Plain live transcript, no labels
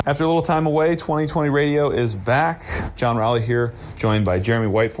After a little time away, 2020 Radio is back. John Rowley here, joined by Jeremy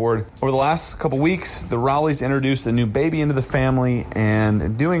Whiteford. Over the last couple weeks, the Rowleys introduced a new baby into the family, and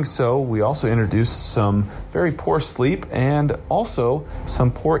in doing so, we also introduced some very poor sleep and also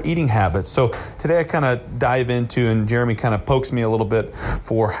some poor eating habits. So today I kind of dive into, and Jeremy kind of pokes me a little bit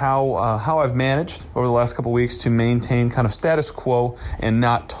for how I've managed over the last couple weeks to maintain kind of status quo and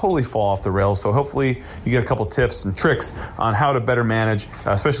not totally fall off the rails. So hopefully you get a couple tips and tricks on how to better manage,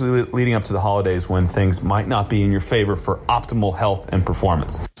 especially leading up to the holidays when things might not be in your favor for optimal health and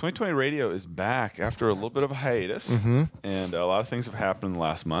performance. 2020 Radio is back after a little bit of a hiatus, and a lot of things have happened in the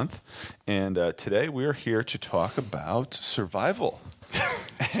last month. And today we are here to talk about survival.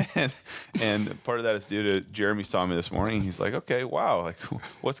 and part of that is due to Jeremy saw me this morning. He's like, okay, wow, like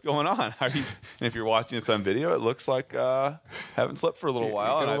what's going on? How are you? And if you're watching this on video, it looks like haven't slept for a little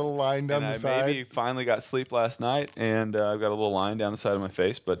while. You got a little line down the side. Maybe finally got sleep last night, and I've got a little line down the side of my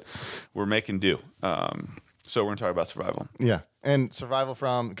face, but we're making do. So we're going to talk about survival. Yeah. And survival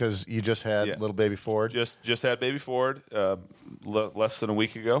from, because you just had little baby Ford. Just had baby Ford less than a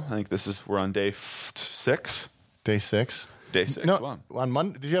week ago. I think we're on day 6. Day 6. Day 6. No, wow. On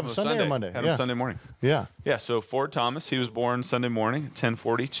Monday. Did you have a Sunday or Monday? Had him Sunday morning. Yeah. Yeah. So Ford Thomas, he was born Sunday morning,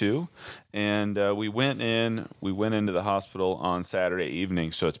 10:42, and we went into the hospital on Saturday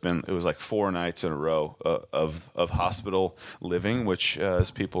evening. So it was like 4 nights in a row of hospital living, which as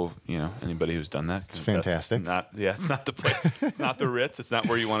people, anybody who's done that, it's fantastic. It's not the place. It's not the Ritz. It's not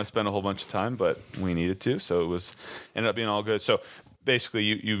where you want to spend a whole bunch of time, but we needed to. So ended up being all good. So basically,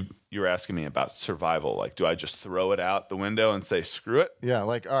 you were asking me about survival. Like, do I just throw it out the window and say, screw it? Yeah,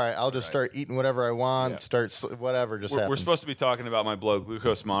 like, all right, I'll just start eating whatever I want, whatever just happens. We're supposed to be talking about my blood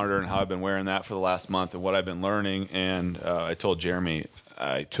glucose monitor and how I've been wearing that for the last month and what I've been learning. And I told Jeremy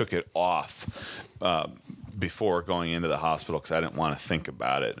I took it off before going into the hospital because I didn't want to think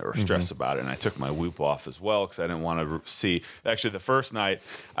about it or stress about it. And I took my Whoop off as well because I didn't want to see. Actually, the first night,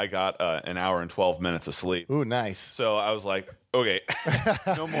 I got an hour and 12 minutes of sleep. Ooh, nice. So I was like, okay,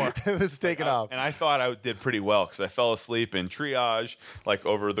 no more. Let's take it off. And I thought I did pretty well because I fell asleep in triage, like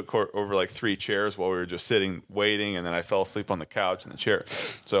over like 3 chairs while we were just sitting waiting, and then I fell asleep on the couch in the chair.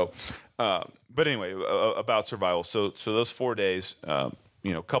 So, but anyway, about survival. So those 4 days, a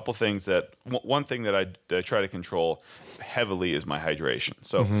couple things one thing that I try to control heavily is my hydration.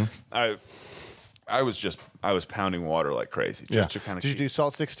 So I was pounding water like crazy just to kind of. Did you do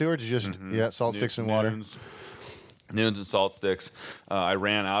salt sticks too, or did you just salt sticks and water? Noons and salt sticks. I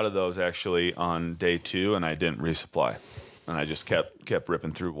ran out of those actually on day 2, and I didn't resupply, and I just kept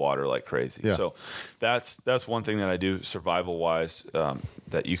ripping through water like crazy. Yeah. So that's one thing that I do survival wise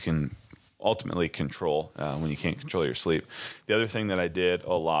that you can ultimately control when you can't control your sleep. The other thing that I did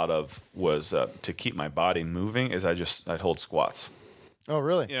a lot of was to keep my body moving is I'd hold squats. Oh,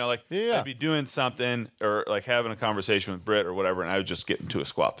 really? I'd be doing something or like having a conversation with Britt or whatever, and I would just get into a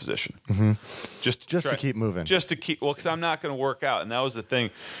squat position. Just to keep moving. Because I'm not going to work out. And that was the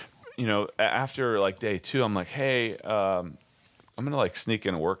thing, after like day 2, I'm like, hey, I'm going to like sneak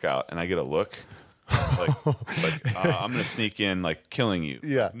in a workout, and I get a look. I'm going to sneak in like killing you.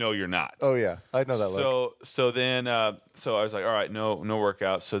 Yeah. No, you're not. Oh, yeah. I know that look. So then I was like, all right, no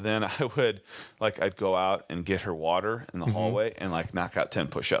workout. So then I would I'd go out and get her water in the hallway and like knock out 10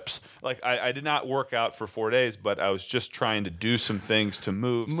 push-ups. Like I did not work out for 4 days, but I was just trying to do some things to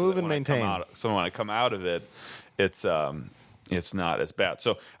move and maintain. So when I come out of it, it's not as bad.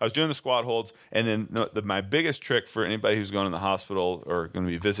 So I was doing the squat holds, and then my biggest trick for anybody who's going in the hospital or going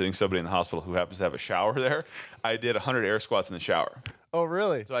to be visiting somebody in the hospital who happens to have a shower there, I did 100 air squats in the shower. Oh,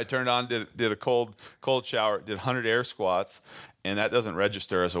 really? So I turned on, did a cold shower, did 100 air squats, and that doesn't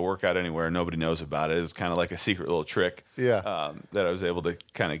register as a workout anywhere. Nobody knows about it. It's kind of like a secret little trick that I was able to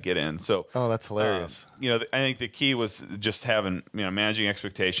kind of get in. So, that's hilarious. I think the key was just having, managing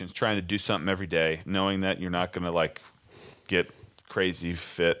expectations, trying to do something every day, knowing that you're not going to get crazy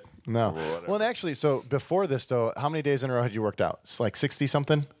fit. No. Well, and actually, so before this, though, how many days in a row had you worked out? It's like 60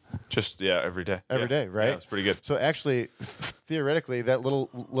 something? Just, every day. Every day, right? Yeah, it's pretty good. So actually, theoretically, that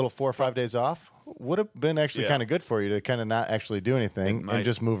little 4 or 5 days off would have been actually kind of good for you to kind of not actually do anything and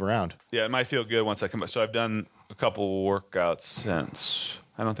just move around. Yeah, it might feel good once I come back. So I've done a couple workouts since.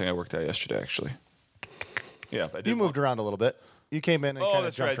 I don't think I worked out yesterday, actually. Yeah, but I did. You moved around a little bit. You came in and kind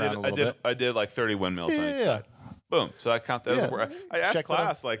of jumped around a little bit. I did like 30 windmills on each side. Boom. So I count that as a work. I asked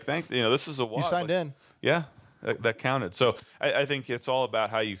class, this is a walk. You signed in. Yeah, that counted. So I think it's all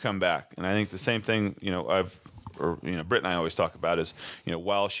about how you come back. And I think the same thing, I've or Britt and I always talk about is,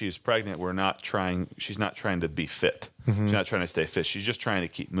 while she's pregnant, she's not trying to be fit. Mm-hmm. She's not trying to stay fit. She's just trying to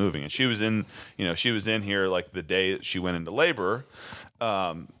keep moving. And she was in here like the day that she went into labor,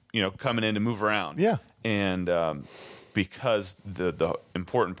 coming in to move around. Yeah. And, because the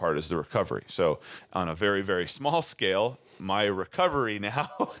important part is the recovery. So on a very, very small scale, my recovery now,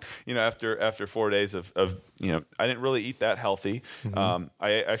 after 4 days of I didn't really eat that healthy. Mm-hmm.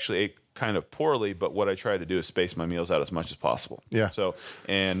 I actually ate kind of poorly, but what I try to do is space my meals out as much as possible. Yeah. So,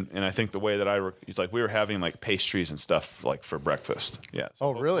 and I think the way that it's like we were having like pastries and stuff like for breakfast. Yeah. So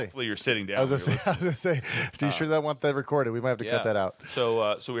oh, really? Hopefully you're sitting down. I was gonna say, do you sure that want that recorded? We might have to cut that out.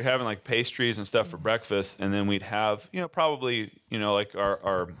 So, so we're having like pastries and stuff for breakfast, and then we'd have, probably, like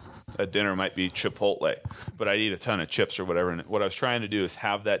our at dinner might be Chipotle, but I'd eat a ton of chips or whatever. And what I was trying to do is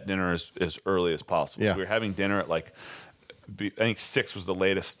have that dinner as early as possible. Yeah. So we were having dinner at like, I think 6 was the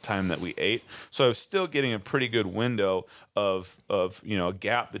latest time that we ate. So I was still getting a pretty good window of a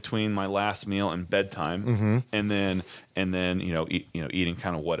gap between my last meal and bedtime, mm-hmm. and then eating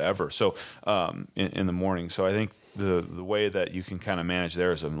kind of whatever. So in the morning. So I think the way that you can kind of manage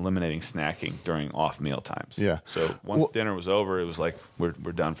there is eliminating snacking during off meal times. Yeah. So once dinner was over, it was like we're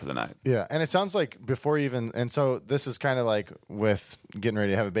done for the night. Yeah, and it sounds like before even, and so this is kind of like with getting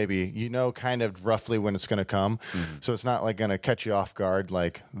ready to have a baby, kind of roughly when it's going to come. Mm-hmm. So it's not like going to catch you off guard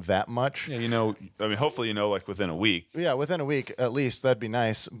like that much. Yeah, hopefully like within a week. Yeah, within a week at least, that'd be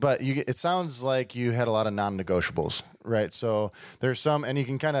nice. But it sounds like you had a lot of non-negotiables, right? So there's some, and you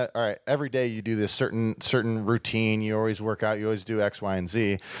can kind of, all right, every day you do this certain routine. You always work out. You always do X, Y, and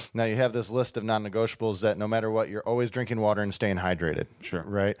Z. Now you have this list of non-negotiables that no matter what, you're always drinking water and staying hydrated. Sure.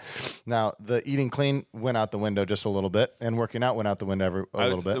 Right. Now the eating clean went out the window just a little bit, and working out went out the window a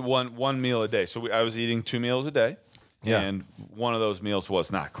little bit. One meal a day. So I was eating 2 meals a day. Yeah. And one of those meals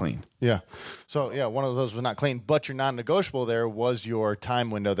was not clean. Yeah. So, one of those was not clean, but your non-negotiable there was your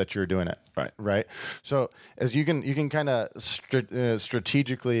time window that you're doing it. Right. Right. So as you can kind of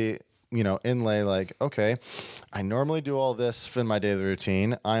strategically, inlay like, okay, I normally do all this in my daily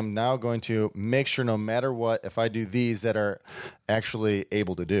routine. I'm now going to make sure no matter what, if I do these that are actually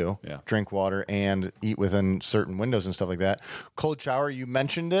able to do, drink water and eat within certain windows and stuff like that. Cold shower, you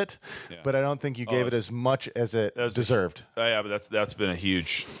mentioned it, but I don't think you gave it as much as it deserved. Yeah, but that's been a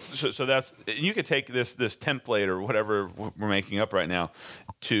huge. So that's, you could take this template or whatever we're making up right now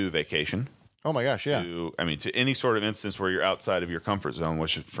to vacation. Oh my gosh, yeah. To any sort of instance where you're outside of your comfort zone,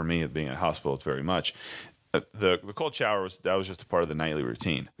 which for me, being in a hospital, it's very much. The cold shower was just a part of the nightly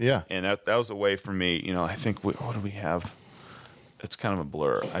routine. Yeah, and that was a way for me. I think what do we have? It's kind of a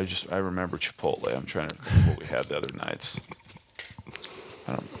blur. I remember Chipotle. I'm trying to think what we had the other nights.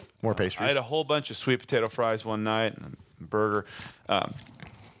 More pastries. I had a whole bunch of sweet potato fries one night and a burger.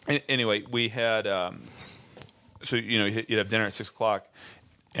 Anyway, we had so you'd have dinner at 6:00.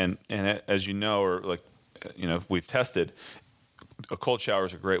 And as you know, or like, if we've tested, a cold shower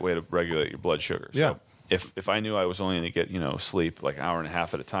is a great way to regulate your blood sugar. Yeah. So if I knew I was only going to get, sleep like an hour and a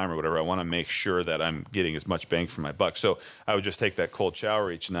half at a time or whatever, I want to make sure that I'm getting as much bang for my buck. So I would just take that cold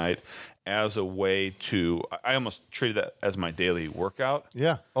shower each night as a way to, I almost treated that as my daily workout.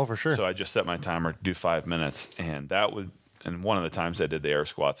 Yeah. Oh, for sure. So I just set my timer, do 5 minutes, and that would, and one of the times I did the air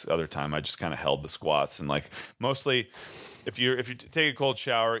squats, the other time I just kind of held the squats, and like mostly, if you take a cold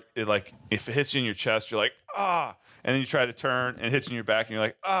shower, if it hits you in your chest, you're like, ah, and then you try to turn and it hits you in your back and you're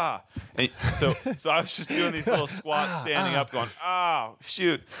like, ah, and so I was just doing these little squats, standing up, going, ah,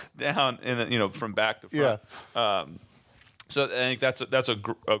 shoot, down, and then from back to front. Yeah. So I think that's a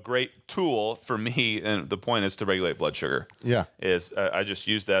great tool for me, and the point is to regulate blood sugar. Yeah, I just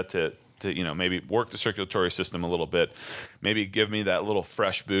use that to maybe work the circulatory system a little bit, maybe give me that little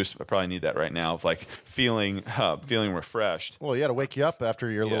fresh boost. I probably need that right now of like feeling refreshed. Well, you got to wake you up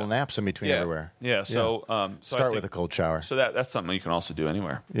after your little naps in between everywhere. Yeah. So start with a cold shower. So that's something you can also do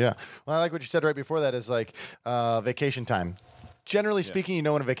anywhere. Yeah. Well, I like what you said right before that is like vacation time. Generally speaking,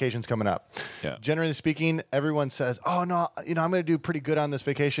 when a vacation's coming up. Yeah. Generally speaking, everyone says, oh, no, I'm going to do pretty good on this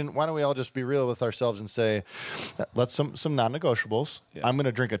vacation. Why don't we all just be real with ourselves and say, let's some non-negotiables. Yeah. I'm going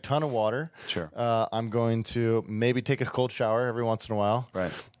to drink a ton of water. Sure. I'm going to maybe take a cold shower every once in a while.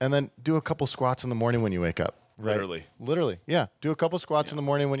 Right. And then do a couple squats in the morning when you wake up. Right? Literally, yeah. Do a couple squats in the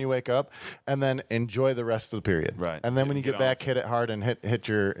morning when you wake up, and then enjoy the rest of the period. Right. And then when you get back, hit it hard and hit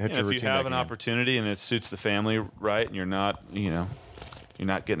your routine. If you have an opportunity and it suits the family, right, and you're not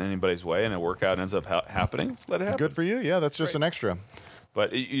getting anybody's way, and a workout ends up happening, let it happen. Good for you. Yeah, that's just an extra.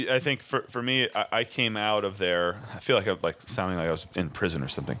 But I think for me, I came out of there. I feel like I'm sounding like I was in prison or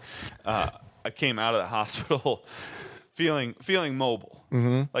something. I came out of the hospital feeling mobile.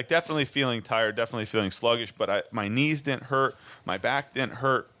 Like definitely feeling tired, definitely feeling sluggish, but my knees didn't hurt, my back didn't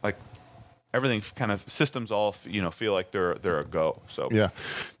hurt, like everything kind of systems all feel like they're a go. So Yeah.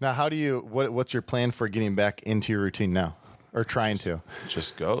 Now, what's your plan for getting back into your routine now, or trying to? it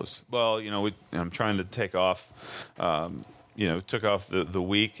just goes. Well, I'm trying to take off. Took off the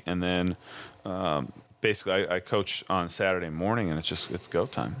week, and then basically I coach on Saturday morning, and it's go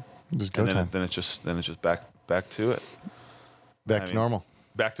time. Just go time. Then it's just back to it. Back to normal.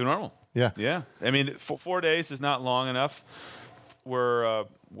 Back to normal. Yeah. Yeah. I mean, 4 days is not long enough where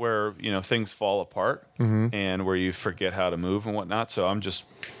things fall apart and where you forget how to move and whatnot. So I'm just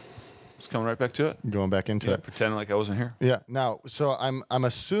coming right back to it. Going back into it. Pretending like I wasn't here. Yeah. Now, so I'm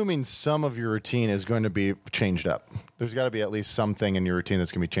assuming some of your routine is going to be changed up. There's got to be at least something in your routine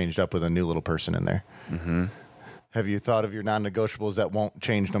that's going to be changed up with a new little person in there. Mm-hmm. Have you thought of your non-negotiables that won't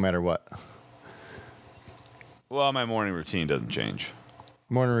change no matter what? Well, my morning routine doesn't change.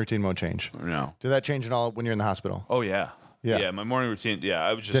 Morning routine won't change. No. Did that change at all when you're in the hospital? Oh yeah. Yeah. Yeah. My morning routine. Yeah.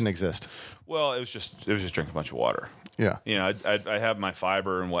 I was just Didn't exist. Well, it was just drinking a bunch of water. Yeah. I have my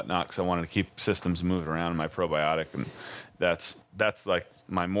fiber and whatnot because I wanted to keep systems moving around, my probiotic, and that's like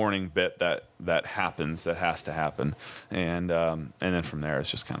my morning bit that happens, that has to happen, and then from there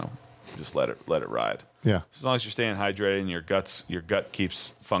it's just kind of just let it ride. Yeah. As long as you're staying hydrated and your gut keeps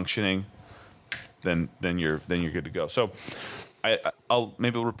functioning, then you're good to go. So I'll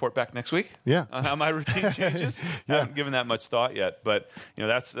maybe we'll report back next week. Yeah. On how my routine changes. I haven't given that much thought yet, but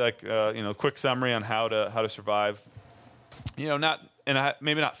that's like quick summary on how to survive.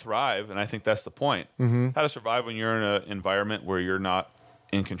 Maybe not thrive, and I think that's the point. Mm-hmm. How to survive when you're in an environment where you're not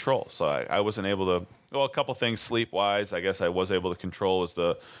in control. So I wasn't able to. Well, a couple things sleep wise, I guess I was able to control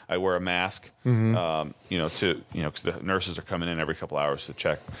I wear a mask. Mm-hmm. Because the nurses are coming in every couple hours to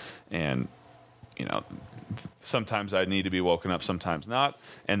check, and sometimes I need to be woken up, sometimes not,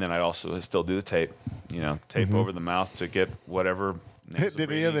 and then I also still do the tape. Tape over the mouth to get whatever.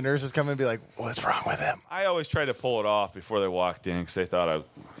 Did any of the nurses come in and be like, "What's wrong with him?" I always try to pull it off before they walked in because they thought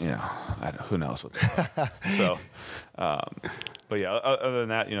who knows what they thought. So, but yeah, other than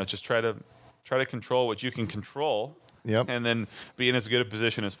that, just try to control what you can control. Yep. And then be in as good a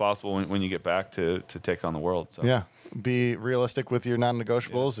position as possible when you get back to take on the world. So. Yeah. Be realistic with your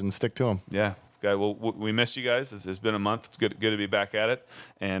non-negotiables and stick to them. Yeah. Well, we missed you guys. It's been a month. It's good to be back at it,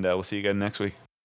 and we'll see you guys next week.